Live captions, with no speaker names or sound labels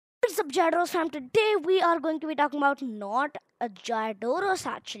up, Gyros fam? Today we are going to be talking about not a Gyrosaurus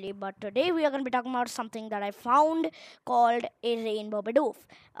actually, but today we are going to be talking about something that I found called a rainbow bidoof.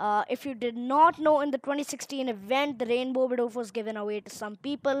 If you did not know, in the 2016 event, the rainbow bidoof was given away to some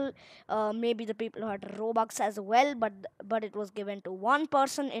people. Maybe the people who had Robux as well, but it was given to one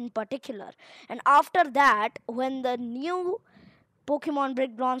person in particular. And after that, when the new Pokemon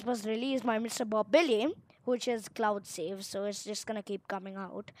Brick Bronze was released by Mr. Bob Billy, which is Cloud Save, so it's just gonna keep coming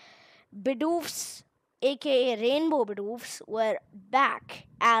out. Bidoofs, aka Rainbow Bidoofs, were back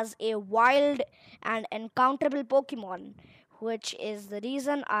as a wild and encounterable Pokemon, which is the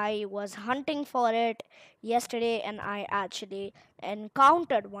reason I was hunting for it yesterday and I actually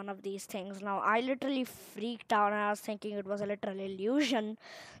encountered one of these things. Now, I literally freaked out and I was thinking it was a literal illusion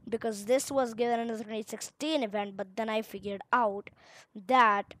because this was given in the 2016 event, but then I figured out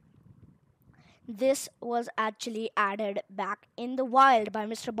that this was actually added back in the wild by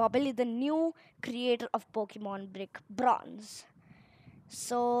Mr. Bobbily, the new creator of Pokemon Brick Bronze.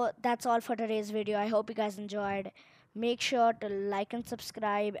 So that's all for today's video. I hope you guys enjoyed. Make sure to like and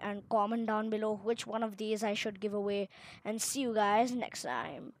subscribe and comment down below which one of these I should give away. And see you guys next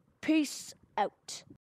time. Peace out.